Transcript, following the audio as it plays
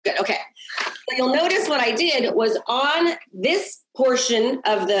Good. Okay. So you'll notice what I did was on this portion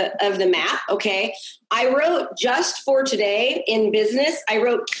of the map. Okay. I wrote just for today in business. I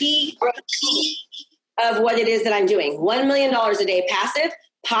wrote key of what it is that I'm doing. $1 million a day passive,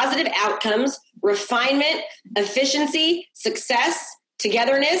 positive outcomes, refinement, efficiency, success,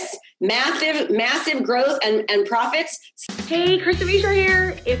 togetherness, massive growth and profits. Hey, Krista Beshore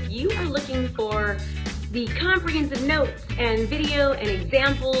here. If you are looking for the comprehensive notes and video and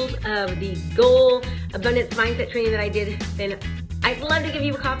examples of the goal abundance mindset training that I did, then I'd love to give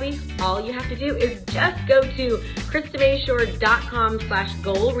you a copy. All you have to do is just go to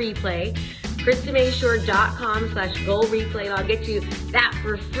KristaBeshore.com/goal replay, KristaBeshore.com/goal replay, and I'll get you that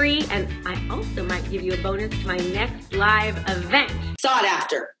for free. And I also might give you a bonus to my next live event. Sought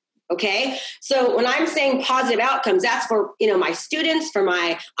after. Okay. So when I'm saying positive outcomes, that's for, my students,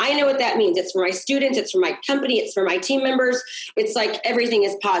 I know what that means. It's for my students. It's for my company. It's for my team members. It's like everything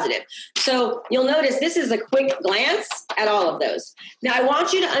is positive. So you'll notice this is a quick glance at all of those. Now I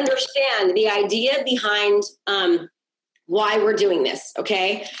want you to understand the idea behind why we're doing this.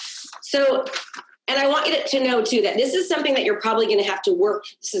 Okay. So, and I want you to know too, that this is something that you're probably going to have to work.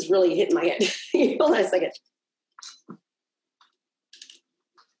 This is really hitting my head. Hold on a second.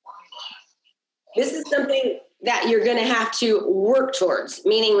 This is something that you're going to have to work towards,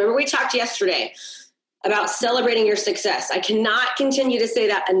 meaning, remember we talked yesterday about celebrating your success. I cannot continue to say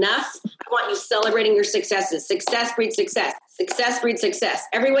that enough. I want you celebrating your successes. Success breeds success. Success breeds success.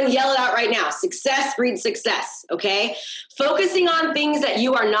 Everyone yell it out right now. Success breeds success, okay? Focusing on things that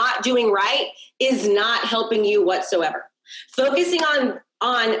you are not doing right is not helping you whatsoever. Focusing on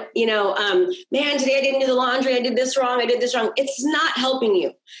man, today I didn't do the laundry. I did this wrong. It's not helping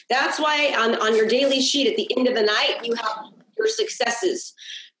you. That's why on your daily sheet at the end of the night, you have your successes,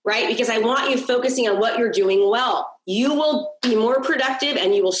 right? Because I want you focusing on what you're doing well. You will be more productive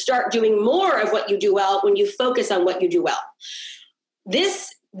and you will start doing more of what you do well when you focus on what you do well.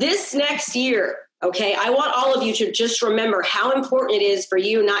 This next year, okay, I want all of you to just remember how important it is for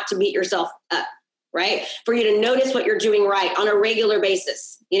you not to beat yourself up. Right? For you to notice what you're doing right on a regular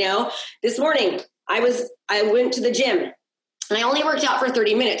basis. This morning I went to the gym and I only worked out for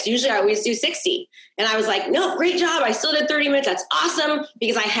 30 minutes. Usually I always do 60. And I was like, no, great job. I still did 30 minutes. That's awesome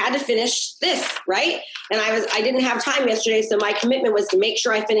because I had to finish this, right? And I didn't have time yesterday. So my commitment was to make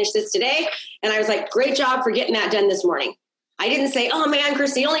sure I finish this today. And I was like, great job for getting that done this morning. I didn't say, oh man,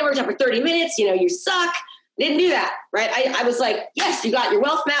 Krista, you only worked out for 30 minutes. You suck. Didn't do that, right? I was like, yes, you got your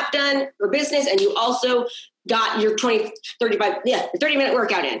wealth map done for business and you also got your 30-minute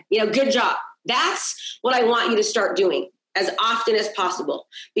workout in. Good job. That's what I want you to start doing as often as possible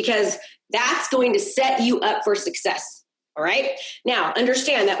because that's going to set you up for success, all right? Now,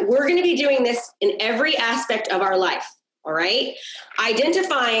 understand that we're going to be doing this in every aspect of our life, all right?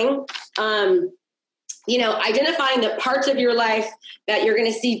 Identifying the parts of your life that you're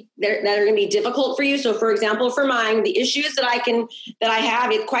going to see that are going to be difficult for you. So for example, for mine, the issues that I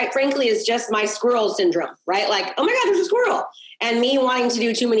have, it quite frankly is just my squirrel syndrome, right? Like, oh my God, there's a squirrel and me wanting to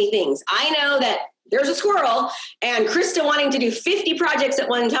do too many things. I know that there's a squirrel and Krista wanting to do 50 projects at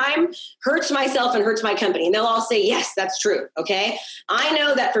one time hurts myself and hurts my company. And they'll all say, yes, that's true. Okay. I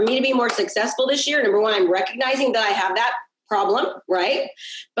know that for me to be more successful this year, number one, I'm recognizing that I have that problem, right?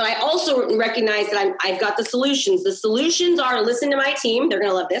 But I also recognize that I've got the solutions. The solutions are listen to my team. They're going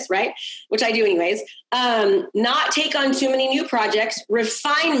to love this, right? Which I do anyways. Not take on too many new projects.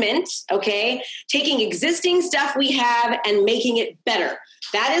 Refinement, okay? Taking existing stuff we have and making it better.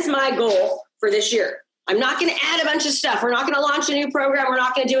 That is my goal for this year. I'm not going to add a bunch of stuff. We're not going to launch a new program. We're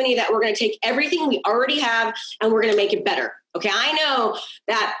not going to do any of that. We're going to take everything we already have and we're going to make it better. Okay? I know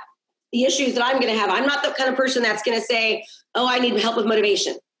that the issues that I'm going to have, I'm not the kind of person that's going to say, oh, I need help with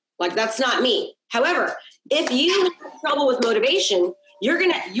motivation. Like that's not me. However, if you have trouble with motivation,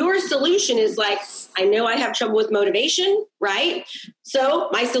 your solution is like, I know I have trouble with motivation, right? So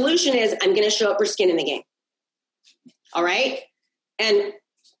my solution is I'm going to show up for skin in the game. All right. And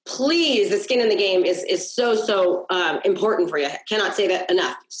please, the skin in the game is so important for you. I cannot say that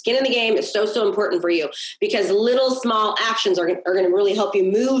enough. Skin in the game is so important for you because little small actions are going to really help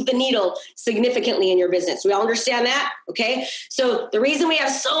you move the needle significantly in your business. We all understand that? Okay. So the reason we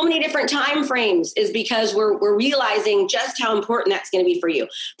have so many different time frames is because we're realizing just how important that's going to be for you.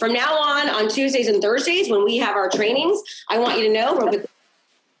 From now on Tuesdays and Thursdays, when we have our trainings, I want you to know that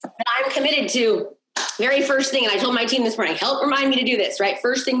I'm committed to very first thing, and I told my team this morning, help remind me to do this, right?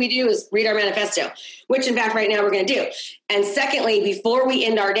 First thing we do is read our manifesto, which in fact right now we're going to do. And secondly, before we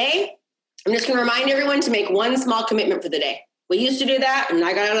end our day, I'm just going to remind everyone to make one small commitment for the day. We used to do that, and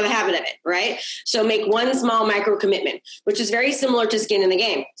I got out of the habit of it, right? So make one small micro commitment, which is very similar to skin in the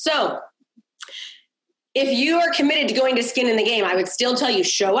game. So if you are committed to going to skin in the game, I would still tell you,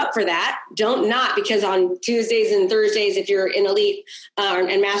 show up for that. Don't not, because on Tuesdays and Thursdays, if you're in Elite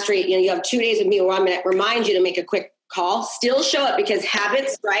and Mastery, you have 2 days with me where I'm going to remind you to make a quick call. Still show up, because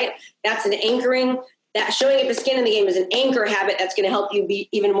habits, right? That's an anchoring. That showing up the skin in the game is an anchor habit that's going to help you be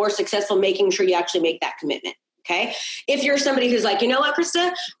even more successful, making sure you actually make that commitment. Okay. If you're somebody who's like, you know what,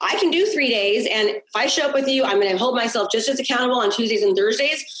 Krista, I can do 3 days. And if I show up with you, I'm going to hold myself just as accountable on Tuesdays and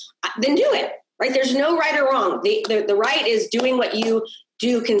Thursdays, then do it. Right. There's no right or wrong. The right is doing what you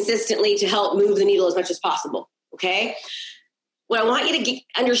do consistently to help move the needle as much as possible. Okay. What I want you to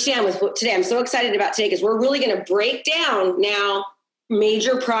understand with today, I'm so excited about today, because we're really going to break down now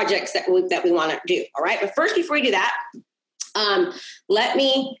major projects that we want to do. All right. But first, before we do that,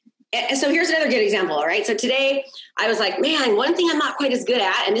 so here's another good example. All right. So today I was like, man, one thing I'm not quite as good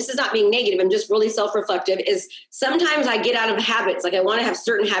at, and this is not being negative, I'm just really self-reflective, is sometimes I get out of habits. Like I want to have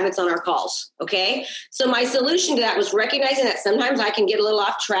certain habits on our calls. Okay. So my solution to that was recognizing that sometimes I can get a little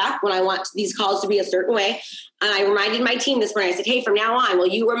off track when I want these calls to be a certain way. And I reminded my team this morning. I said, hey, from now on, will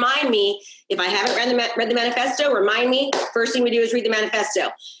you remind me if I haven't read the manifesto, remind me. First thing we do is read the manifesto.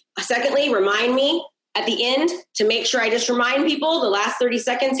 Secondly, remind me at the end to make sure I just remind people the last 30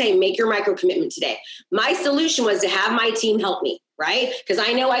 seconds, hey, make your micro commitment today. My solution was to have my team help me, right? Because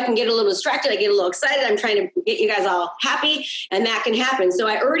I know I can get a little distracted. I get a little excited. I'm trying to get you guys all happy, and that can happen. So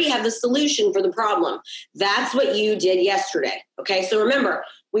I already have the solution for the problem. That's what you did yesterday. Okay. So remember,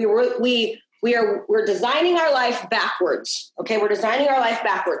 we're designing our life backwards. Okay. We're designing our life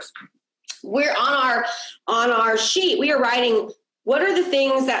backwards. We're on our sheet. We are writing, what are the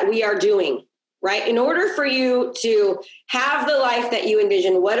things that we are doing? Right? In order for you to have the life that you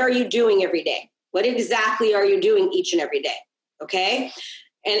envision, what are you doing every day? What exactly are you doing each and every day? Okay.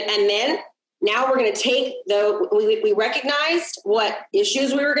 And then now we're going to take we recognized what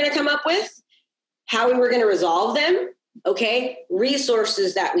issues we were going to come up with, how we were going to resolve them. Okay.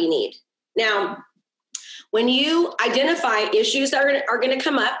 Resources that we need. Now, when you identify issues that are going to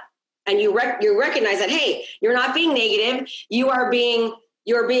come up, and you recognize that, hey, you're not being negative, you're being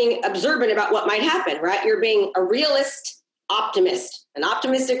observant about what might happen, right? You're being a realist optimist, an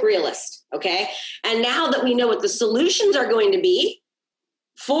optimistic realist, okay? And now that we know what the solutions are going to be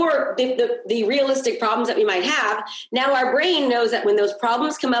for the realistic problems that we might have, now our brain knows that when those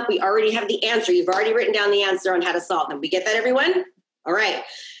problems come up, we already have the answer. You've already written down the answer on how to solve them. We get that, everyone? All right.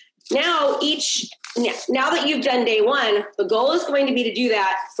 Now that you've done day one, the goal is going to be to do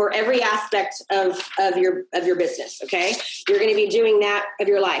that for every aspect of your business, okay? You're going to be doing that of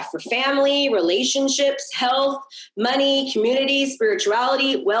your life for family, relationships, health, money, community,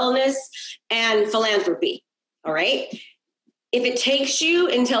 spirituality, wellness, and philanthropy, all right? If it takes you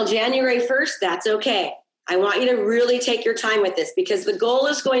until January 1st, that's okay. I want you to really take your time with this, because the goal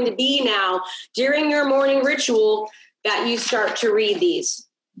is going to be now during your morning ritual that you start to read these,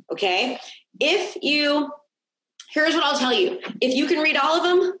 okay? Here's what I'll tell you. If you can read all of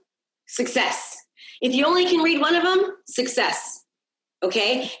them, success. If you only can read one of them, success.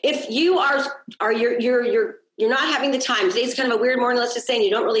 Okay? If you you're not having the time, today's kind of a weird morning, let's just say, and you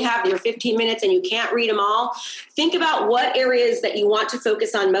don't really have your 15 minutes and you can't read them all, think about what areas that you want to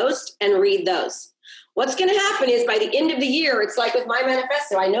focus on most and read those. What's going to happen is by the end of the year, it's like with my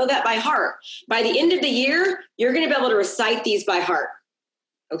manifesto, I know that by heart. By the end of the year, you're going to be able to recite these by heart.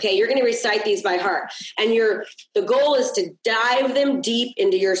 Okay, you're going to recite these by heart. And the goal is to dive them deep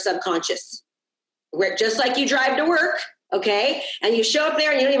into your subconscious. Just like you drive to work, okay, and you show up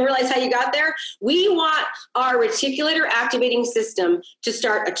there and you don't even realize how you got there. We want our reticular activating system to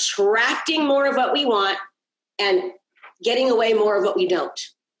start attracting more of what we want and getting away more of what we don't.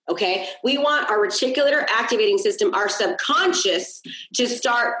 Okay, we want our reticular activating system, our subconscious, to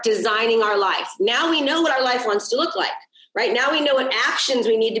start designing our life. Now we know what our life wants to look like. Right now we know what actions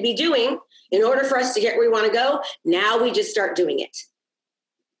we need to be doing in order for us to get where we want to go. Now we just start doing it.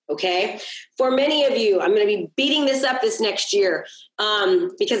 Okay. For many of you, I'm going to be beating this up this next year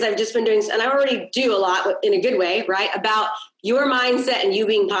because I've just been doing, and I already do a lot in a good way, right? About your mindset and you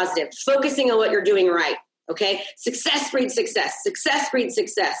being positive, focusing on what you're doing right. Okay. Success breeds success. Success breeds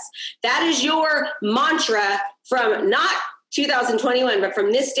success. That is your mantra from not 2021, but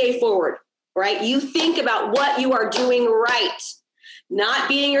from this day forward. Right? You think about what you are doing right, not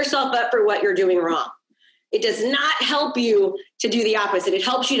beating yourself up for what you're doing wrong. It does not help you to do the opposite. It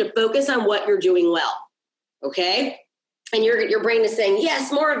helps you to focus on what you're doing well. Okay? And your brain is saying, yes,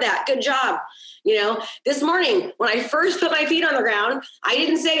 more of that. Good job. This morning, when I first put my feet on the ground, I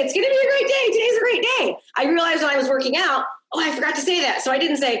didn't say, it's going to be a great day. Today's a great day. I realized when I was working out, oh, I forgot to say that. So I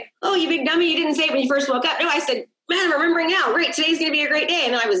didn't say, oh, you big dummy, you didn't say it when you first woke up. No, I said, man, I'm remembering now. Great. Today's going to be a great day.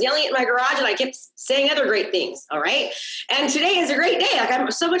 And then I was yelling at my garage and I kept saying other great things. All right. And today is a great day. Like I'm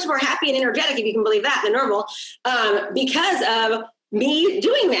so much more happy and energetic, if you can believe that, than normal, because of me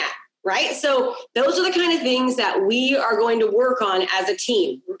doing that. Right. So those are the kind of things that we are going to work on as a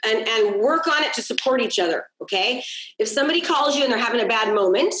team and work on it to support each other. Okay. If somebody calls you and they're having a bad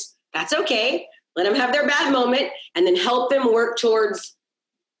moment, that's okay. Let them have their bad moment and then help them work towards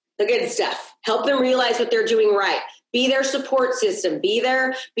the good stuff. Help them realize what they're doing right. Be their support system. Be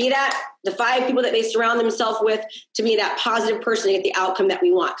that the 5 people that they surround themselves with to be that positive person to get the outcome that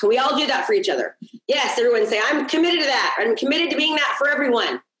we want. Can we all do that for each other? Yes. Everyone say, I'm committed to that. I'm committed to being that for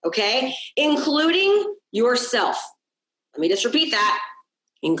everyone. Okay. Including yourself. Let me just repeat that.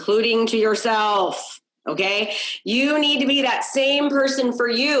 Including to yourself. Okay. You need to be that same person for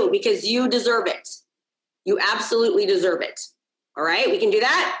you because you deserve it. You absolutely deserve it. All right. We can do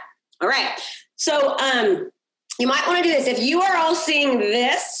that. All right. So, you might want to do this. If you are all seeing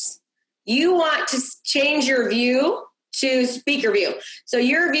this, you want to change your view to speaker view. So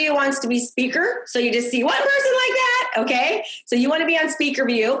your view wants to be speaker. So you just see one person like that. Okay. So you want to be on speaker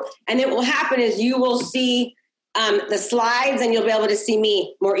view. And then what will happen is you will see the slides and you'll be able to see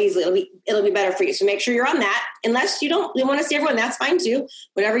me more easily. It'll be better for you. So make sure you're on that. Unless you want to see everyone, that's fine too.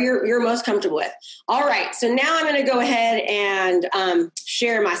 Whatever you're most comfortable with. All right. So now I'm going to go ahead and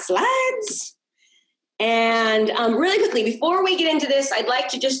share my slides. And really quickly, before we get into this, I'd like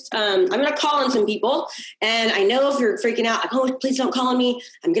to just, I'm going to call on some people. And I know if you're freaking out, like, oh, please don't call on me.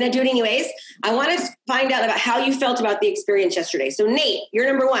 I'm going to do it anyways. I want to find out about how you felt about the experience yesterday. So Nate, you're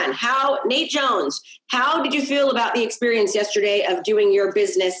number 1. Nate Jones, how did you feel about the experience yesterday of doing your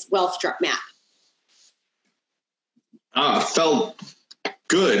business wealth map? Felt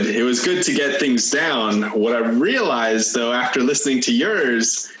good. It was good to get things down. What I realized, though, after listening to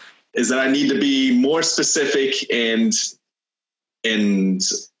yours, is that I need to be more specific and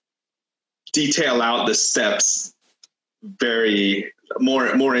detail out the steps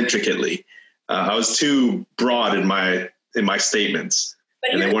more intricately. I was too broad in my statements,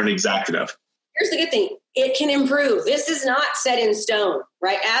 and they weren't exact enough. Here's the good thing: it can improve. This is not set in stone,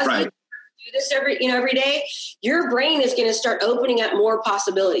 right? As we do this every day, your brain is going to start opening up more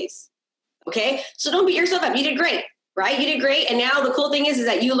possibilities. Okay, so don't beat yourself up. You did great. Right? You did great. And now the cool thing is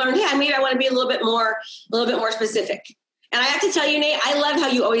that you learned, yeah, maybe I want to be a little bit more specific. And I have to tell you, Nate, I love how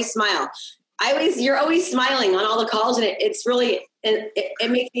you always smile. You're always smiling on all the calls, and it's really, it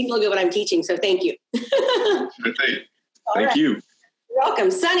makes me feel good when I'm teaching. So thank you. Thank you. You're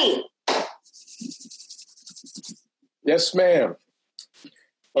welcome. Sunny. Yes, ma'am.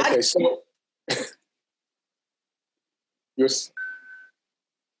 Okay. So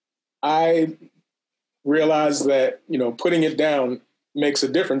I realize that, putting it down makes a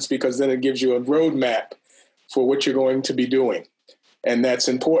difference because then it gives you a roadmap for what you're going to be doing. And that's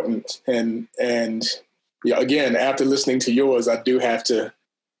important. And again, after listening to yours, I do have to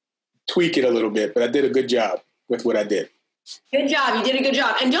tweak it a little bit, but I did a good job with what I did. Good job. You did a good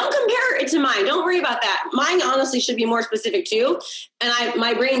job. And don't compare it to mine. Don't worry about that. Mine honestly should be more specific too. And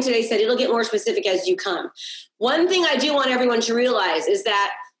my brain today said it'll get more specific as you come. One thing I do want everyone to realize is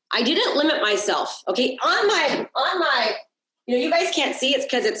that I didn't limit myself. Okay. On my, you guys can't see it's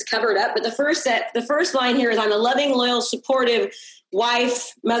because it's covered up, but the first line here is I'm a loving, loyal, supportive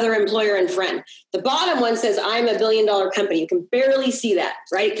wife, mother, employer, and friend. The bottom one says I'm a $1 billion company. You can barely see that,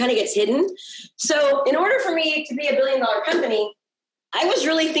 right? It kind of gets hidden. So in order for me to be a $1 billion company, I was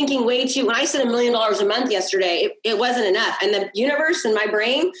really thinking way too, when I said $1 million a month yesterday, it wasn't enough. And the universe and my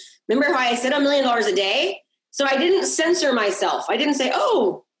brain, remember how I said $1 million a day? So I didn't censor myself. I didn't say,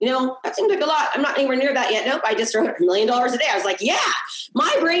 oh, that seems like a lot. I'm not anywhere near that yet. Nope. I just wrote $1 million a day. I was like, yeah,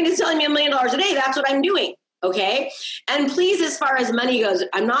 my brain is telling me $1 million a day. That's what I'm doing. Okay. And please, as far as money goes,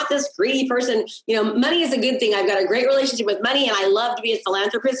 I'm not this greedy person. Money is a good thing. I've got a great relationship with money and I love to be a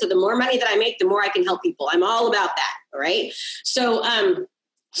philanthropist. So the more money that I make, the more I can help people. I'm all about that. All right. So,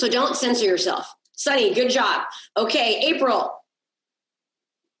 so don't censor yourself. Sunny, good job. Okay. April.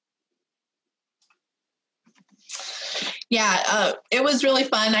 Yeah, it was really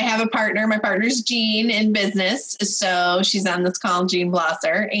fun. I have a partner. My partner's Jean in business. So she's on this call, Jean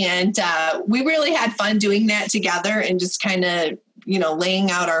Blosser. And we really had fun doing that together and just kind of, laying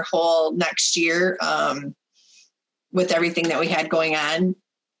out our whole next year with everything that we had going on.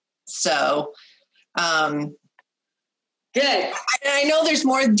 So good. I know there's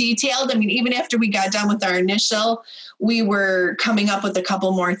more detailed. I mean, even after we got done with our initial, we were coming up with a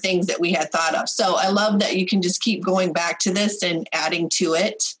couple more things that we had thought of. So I love that you can just keep going back to this and adding to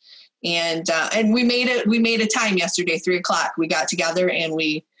it And we made a time yesterday, 3:00. We got together and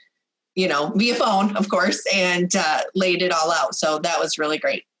we, via phone, of course, and laid it all out. So that was really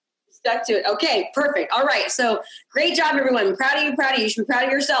great. Stuck to it. Okay, perfect. All right. So great job, everyone. I'm proud of you. You should be proud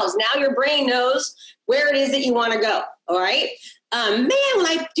of yourselves. Now your brain knows where it is that you want to go. All right. Man, when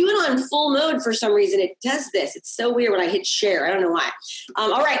I do it on full mode, for some reason, it does this. It's so weird when I hit share. I don't know why.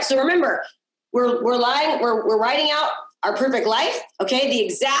 All right. So remember, we're writing out our perfect life. Okay. The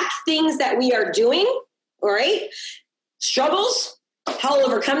exact things that we are doing. All right. Struggles, how I'll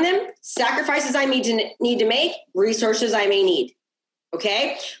overcome them, sacrifices I need to make, resources I may need.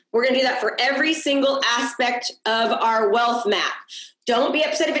 Okay. We're going to do that for every single aspect of our wealth map. Don't be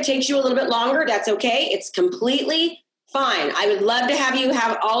upset if it takes you a little bit longer. That's okay. It's completely fine. I would love to have you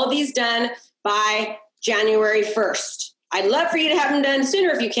have all of these done by January 1st. I'd love for you to have them done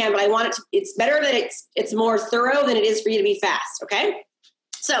sooner if you can, but I want it to, it's better that it's more thorough than it is for you to be fast. Okay.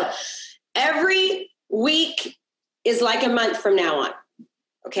 So every week is like a month from now on.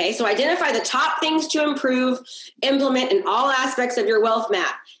 Okay. So identify the top things to improve, implement in all aspects of your wealth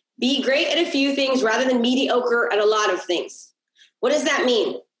map. Be great at a few things rather than mediocre at a lot of things. What does that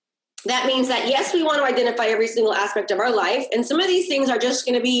mean? That means that, yes, we want to identify every single aspect of our life. And some of these things are just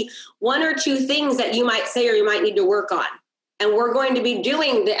going to be one or two things that you might say or you might need to work on. And we're going to be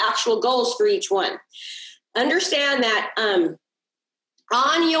doing the actual goals for each one. Understand that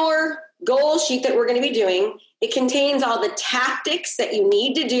on your goal sheet that we're going to be doing, it contains all the tactics that you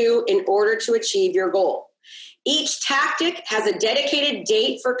need to do in order to achieve your goal. Each tactic has a dedicated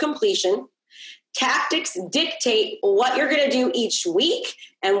date for completion. Tactics dictate what you're going to do each week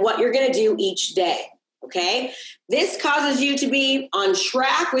and what you're going to do each day. Okay. This causes you to be on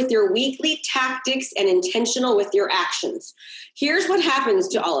track with your weekly tactics and intentional with your actions. Here's what happens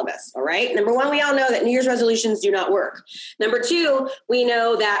to all of us. All right. Number one, we all know that New Year's resolutions do not work. Number two, we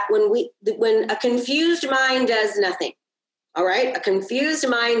know that when a confused mind does nothing. All right. A confused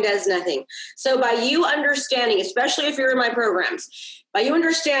mind does nothing. So by you understanding, especially if you're in my programs, by you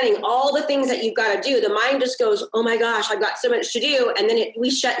understanding all the things that you've got to do, the mind just goes, oh my gosh, I've got so much to do. And then we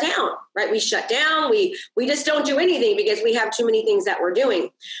shut down, right? We shut down. We just don't do anything because we have too many things that we're doing.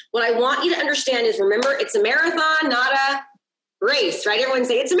 What I want you to understand is, remember, it's a marathon, not a race, right? Everyone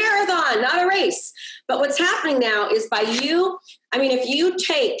say it's a marathon, not a race. But what's happening now is by you,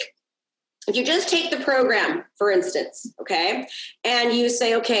 if you just take the program, for instance, okay, and you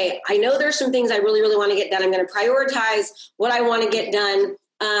say, okay, I know there's some things I really, really want to get done. I'm going to prioritize what I want to get done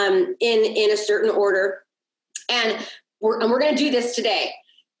in a certain order. And we're going to do this today.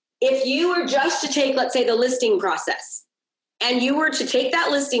 If you were just to take, let's say, the listing process, and you were to take that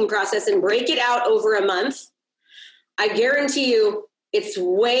listing process and break it out over a month, I guarantee you it's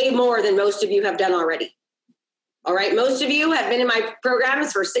way more than most of you have done already. All right. Most of you have been in my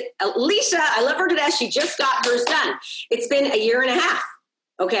programs for Alicia. I love her to death. She just got hers done. It's been a year and a half.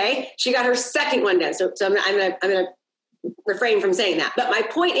 Okay. She got her second one done. So I'm going to refrain from saying that. But my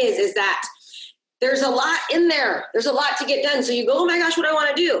point is that there's a lot in there. There's a lot to get done. So you go, oh my gosh, what do I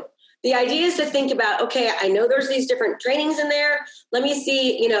want to do? The idea is to think about, okay, I know there's these different trainings in there. Let me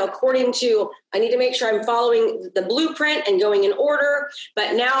see, according to, I need to make sure I'm following the blueprint and going in order.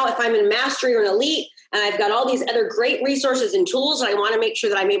 But now if I'm in mastery or an elite and I've got all these other great resources and tools that I want to make sure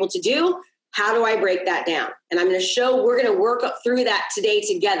that I'm able to do, how do I break that down? And I'm going to we're going to work up through that today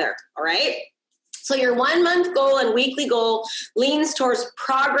together. All right. So your 1 month goal and weekly goal leans towards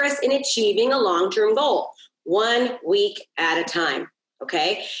progress in achieving a long-term goal, 1 week at a time.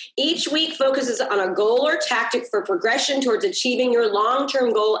 Okay. Each week focuses on a goal or tactic for progression towards achieving your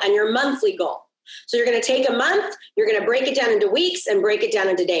long-term goal and your monthly goal. So you're going to take a month, you're going to break it down into weeks and break it down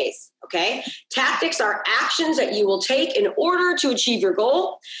into days. Okay. Tactics are actions that you will take in order to achieve your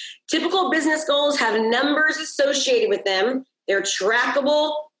goal. Typical business goals have numbers associated with them. They're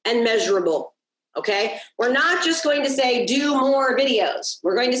trackable and measurable. Okay. We're not just going to say, do more videos.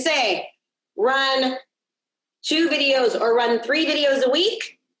 We're going to say, run 2 videos or run 3 videos a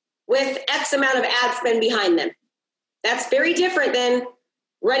week with X amount of ad spend behind them. That's very different than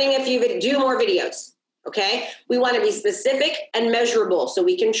running do more videos. Okay. We want to be specific and measurable so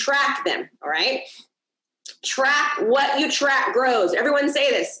we can track them. All right. Track what you track grows. Everyone say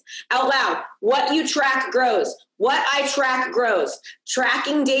this out loud. What you track grows. What I track grows.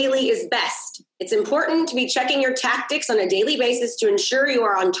 Tracking daily is best. It's important to be checking your tactics on a daily basis to ensure you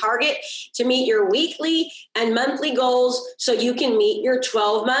are on target to meet your weekly and monthly goals so you can meet your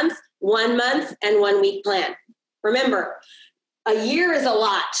 12-month, 1 month, and 1 week plan. Remember, a year is a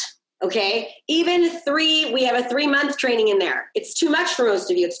lot. Okay. Even 3, we have a 3-month training in there. It's too much for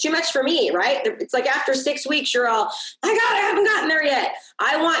most of you. It's too much for me, right? It's like after 6 weeks, you're all, I haven't gotten there yet.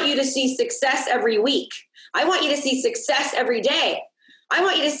 I want you to see success every week. I want you to see success every day. I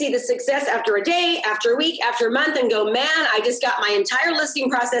want you to see the success after a day, after a week, after a month, and go, man, I just got my entire listing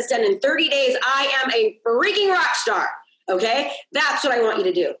process done in 30 days. I am a freaking rock star. Okay. That's what I want you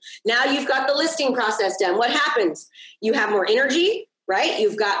to do. Now you've got the listing process done. What happens? You have more energy. Right?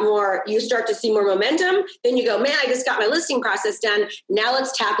 You've got more, you start to see more momentum. Then you go, man, I just got my listing process done. Now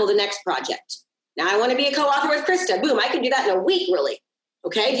let's tackle the next project. Now I want to be a co-author with Krista. Boom, I can do that in a week, really.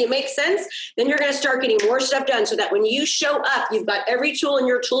 Okay, do you make sense? Then you're going to start getting more stuff done so that when you show up, you've got every tool in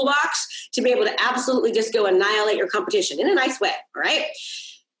your toolbox to be able to absolutely just go annihilate your competition in a nice way. All right.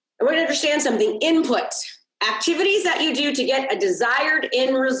 I want to understand something. Input. Activities that you do to get a desired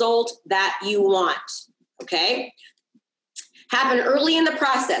end result that you want. Okay. Happen early in the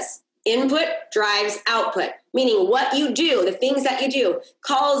process. Input drives output, meaning what you do, the things that you do,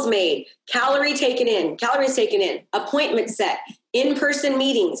 calls made, calories taken in, appointments set, in-person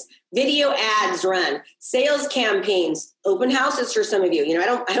meetings, video ads run, sales campaigns, open houses for some of you.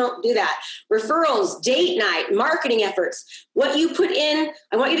 I don't do that. Referrals, date night, marketing efforts. What you put in,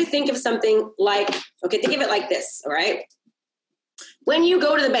 I want you to think of something like, think of it like this, all right? When you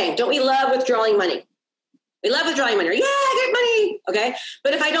go to the bank, don't we love withdrawing money? We love withdrawing money. Yeah, I get money. Okay.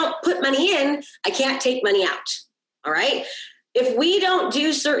 But if I don't put money in, I can't take money out. All right. If we don't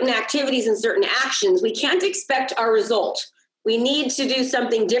do certain activities and certain actions, we can't expect our result. We need to do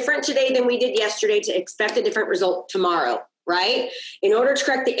something different today than we did yesterday to expect a different result tomorrow. Right. In order to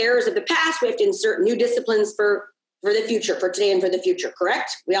correct the errors of the past, we have to insert new disciplines for the future, for today and for the future.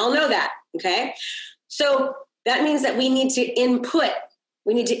 Correct? We all know that. Okay. So that means that we need to input.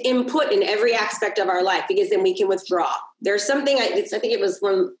 We need to input in every aspect of our life because then we can withdraw. There's something, I think it was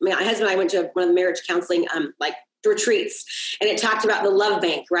when my husband and I went to one of the marriage counseling retreats, and it talked about the love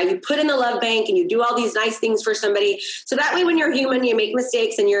bank, right? You put in the love bank and you do all these nice things for somebody. So that way, when you're human, you make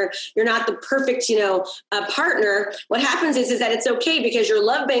mistakes and you're not the perfect, partner. What happens is that it's okay because your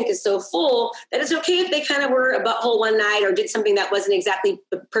love bank is so full that it's okay if they kind of were a butthole one night or did something that wasn't exactly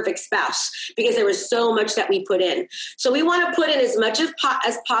the perfect spouse because there was so much that we put in. So we want to put in as much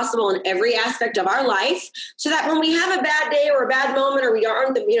as possible in every aspect of our life so that when we have a bad day or a bad moment or we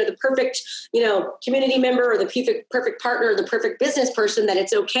aren't the perfect, community member or the perfect partner or the perfect business person, that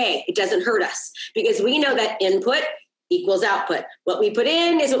it's okay. It doesn't hurt us because we know that input equals output. What we put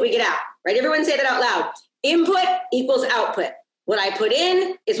in is what we get out, right? Everyone say that out loud. Input equals output. What I put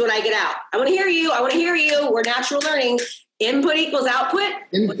in is what I get out. I want to hear you. We're natural learning. Input equals output.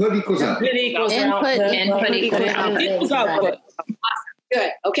 Input equals output. Input equals output.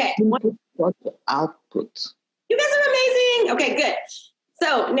 Good. Okay. Output. You guys are amazing. Okay, good.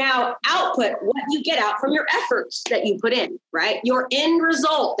 So now output, what you get out from your efforts that you put in, right? Your end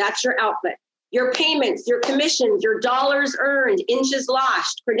result, that's your output. Your payments, your commissions, your dollars earned, inches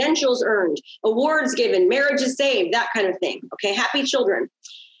lost, credentials earned, awards given, marriages saved, that kind of thing. Okay, happy children.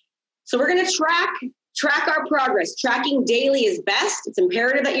 So we're going to track our progress. Tracking daily is best. It's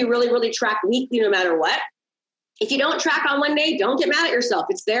imperative that you really, really track weekly no matter what. If you don't track on one day, don't get mad at yourself.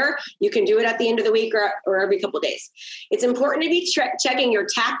 It's there. You can do it at the end of the week or every couple of days. It's important to be checking your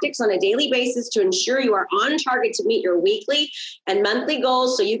tactics on a daily basis to ensure you are on target to meet your weekly and monthly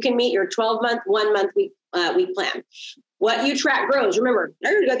goals so you can meet your 12-month, 1-month week plan. What you track grows. Remember, I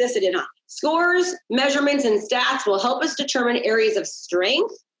already got this, I did not. Scores, measurements, and stats will help us determine areas of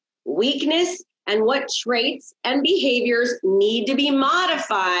strength, weakness, and what traits and behaviors need to be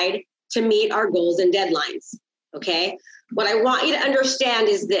modified to meet our goals and deadlines. Okay. What I want you to understand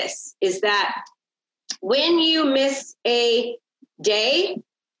is that when you miss a day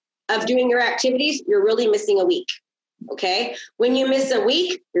of doing your activities, you're really missing a week. Okay. When you miss a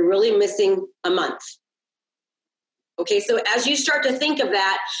week, you're really missing a month. Okay. So as you start to think of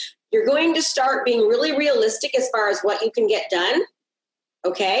that, you're going to start being really realistic as far as what you can get done.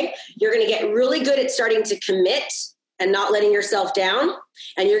 Okay. You're going to get really good at starting to commit and not letting yourself down.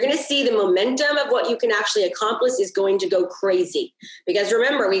 And you're going to see the momentum of what you can actually accomplish is going to go crazy. Because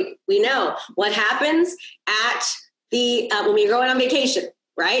remember, we know what happens at when we're going on vacation,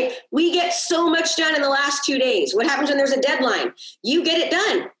 right? We get so much done in the last 2 days. What happens when there's a deadline? You get it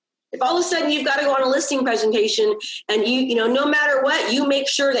done. If all of a sudden you've got to go on a listing presentation and no matter what, you make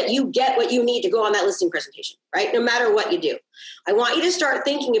sure that you get what you need to go on that listing presentation, right? No matter what you do. I want you to start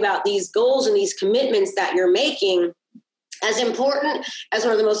thinking about these goals and these commitments that you're making as important as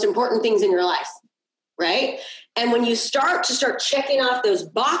one of the most important things in your life, right? And when you start checking off those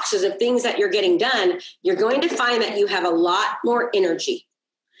boxes of things that you're getting done, you're going to find that you have a lot more energy.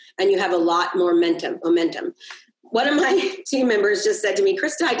 and you have a lot more momentum. One of my team members just said to me,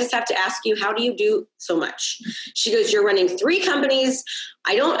 Krista, I just have to ask you, how do you do so much? She goes, you're running 3 companies.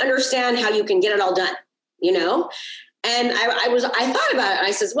 I don't understand how you can get it all done, you know? And I thought about it, and I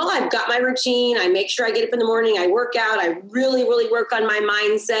says, well, I've got my routine. I make sure I get up in the morning. I work out. I really, really work on my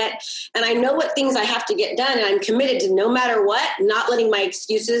mindset. And I know what things I have to get done. And I'm committed to, no matter what, not letting my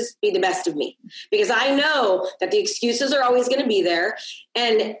excuses be the best of me, because I know that the excuses are always going to be there,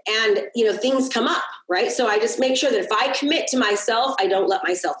 and, you know, things come up, right? So I just make sure that if I commit to myself, I don't let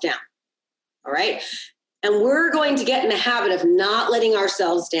myself down. All right. And we're going to get in the habit of not letting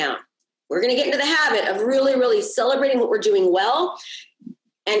ourselves down. We're going to get into the habit of really, really celebrating what we're doing well,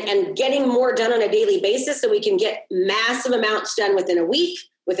 and getting more done on a daily basis, so we can get massive amounts done within a week,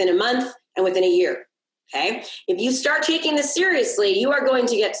 within a month, and within a year. Okay. If you start taking this seriously, you are going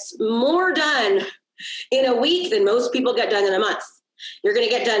to get more done in a week than most people get done in a month. You're going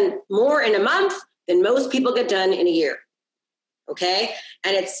to get done more in a month than most people get done in a year. Okay.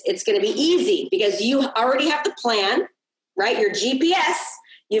 And it's going to be easy because you already have the plan, right? Your GPS.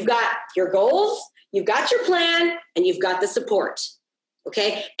 You've got your goals, you've got your plan, and you've got the support,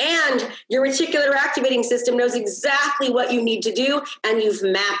 okay? And your reticular activating system knows exactly what you need to do, and you've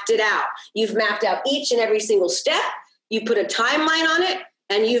mapped it out. You've mapped out each and every single step. You put a timeline on it,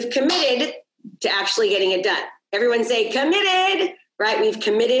 and you've committed to actually getting it done. Everyone say committed, right? We've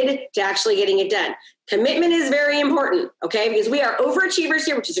committed to actually getting it done. Commitment is very important, okay? Because we are overachievers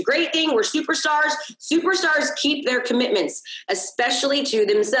here, which is a great thing. We're superstars. Superstars keep their commitments, especially to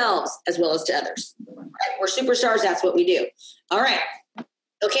themselves as well as to others. Right? We're superstars. That's what we do. All right.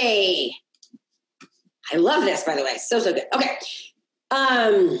 Okay. I love this, by the way. So good. Okay.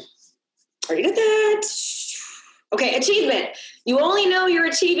 Already did that. Okay. Achievement. You only know you're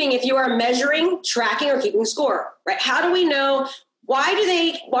achieving if you are measuring, tracking, or keeping score, right? How do we know? Why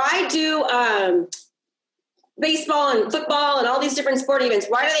do baseball and football and all these different sport events,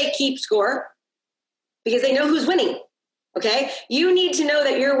 why do they keep score? Because they know who's winning, okay? You need to know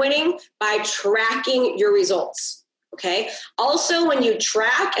that you're winning by tracking your results, okay? Also, when you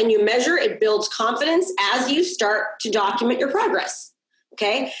track and you measure, it builds confidence as you start to document your progress,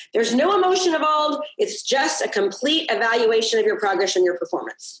 okay? There's no emotion involved. It's just a complete evaluation of your progress and your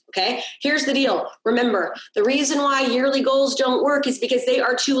performance, okay? Here's the deal. Remember, the reason why yearly goals don't work is because they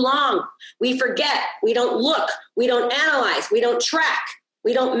are too long. We forget. We don't look. We don't analyze. We don't track.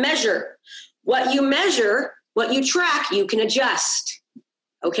 We don't measure. What you measure, what you track, you can adjust,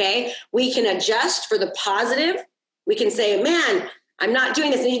 okay? We can adjust for the positive. We can say, man, I'm not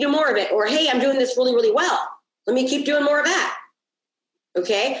doing this. I need to do more of it. Or, hey, I'm doing this really, really well. Let me keep doing more of that.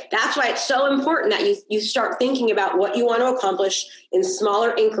 Okay, that's why it's so important that you start thinking about what you want to accomplish in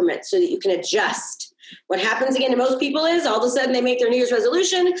smaller increments so that you can adjust. What happens again to most people is all of a sudden they make their New Year's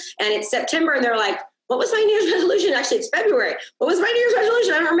resolution and it's September and they're like, what was my New Year's resolution? Actually, it's February. What was my New Year's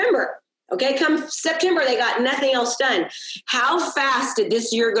resolution? I don't remember. Okay, come September, they got nothing else done. How fast did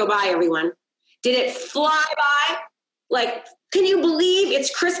this year go by, everyone? Did it fly by? Like, can you believe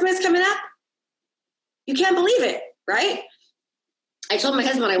it's Christmas coming up? You can't believe it, right? I told my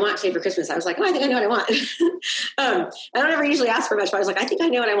husband what I want today for Christmas. I was like, oh, I think I know what I want. I don't ever usually ask for much, but I was like, I think I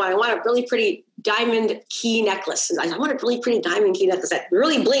know what I want. I want a really pretty diamond key necklace. And I want a really pretty diamond key necklace that's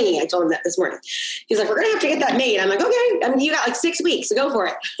really blingy. I told him that this morning. He's like, we're going to have to get that made. I'm like, okay, you got like 6 weeks, so go for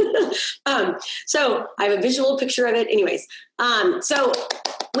it. So I have a visual picture of it. Anyways,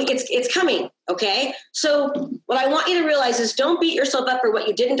 it's coming, okay? So what I want you to realize is don't beat yourself up for what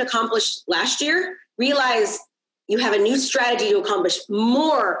you didn't accomplish last year. Realize you have a new strategy to accomplish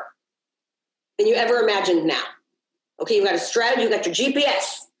more than you ever imagined now. Okay, you've got a strategy, you've got your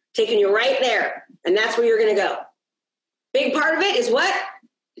GPS taking you right there, and that's where you're going to go. Big part of it is what?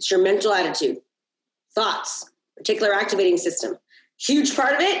 It's your mental attitude, thoughts, reticular activating system. Huge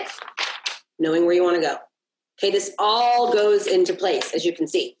part of it, knowing where you want to go. Okay, this all goes into place, as you can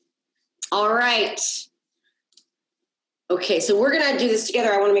see. All right. Okay, so we're going to do this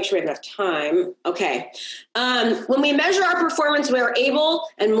together. I want to make sure we have enough time. Okay. When we measure our performance, we are able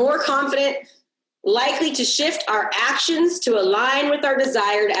and more confident, likely to shift our actions to align with our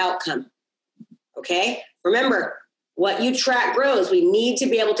desired outcome. Okay? Remember, what you track grows. We need to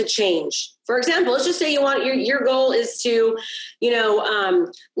be able to change. For example, let's just say you want your goal is to,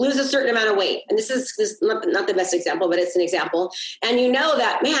 lose a certain amount of weight. And this is not the best example, but it's an example. And you know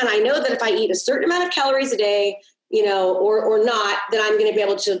that, man, I know that if I eat a certain amount of calories a day, or not, then I'm going to be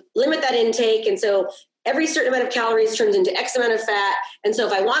able to limit that intake. And so every certain amount of calories turns into X amount of fat. And so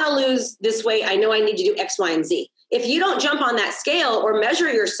if I want to lose this weight, I know I need to do X, Y, and Z. if you don't jump on that scale or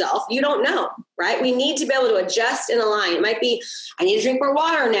measure yourself, you don't know, right? We need to be able to adjust and align. It might be, I need to drink more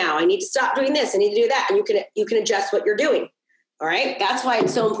water now. I need to stop doing this. I need to do that. And you can adjust what you're doing. All right. That's why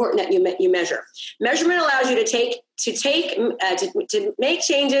it's so important that you measure. Measurement allows you to make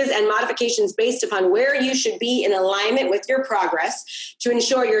changes and modifications based upon where you should be in alignment with your progress to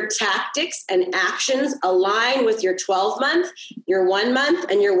ensure your tactics and actions align with your 12-month, your 1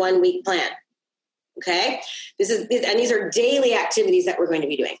 month, and your 1 week plan. Okay. These are daily activities that we're going to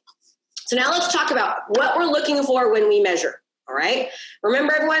be doing. So now let's talk about what we're looking for when we measure. All right.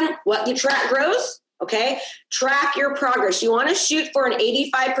 Remember, everyone, what you track grows. Okay. Track your progress. You want to shoot for an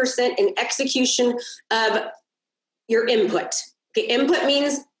 85% in execution of your input. Okay. Input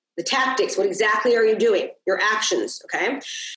means the tactics. What exactly are you doing? Your actions. Okay.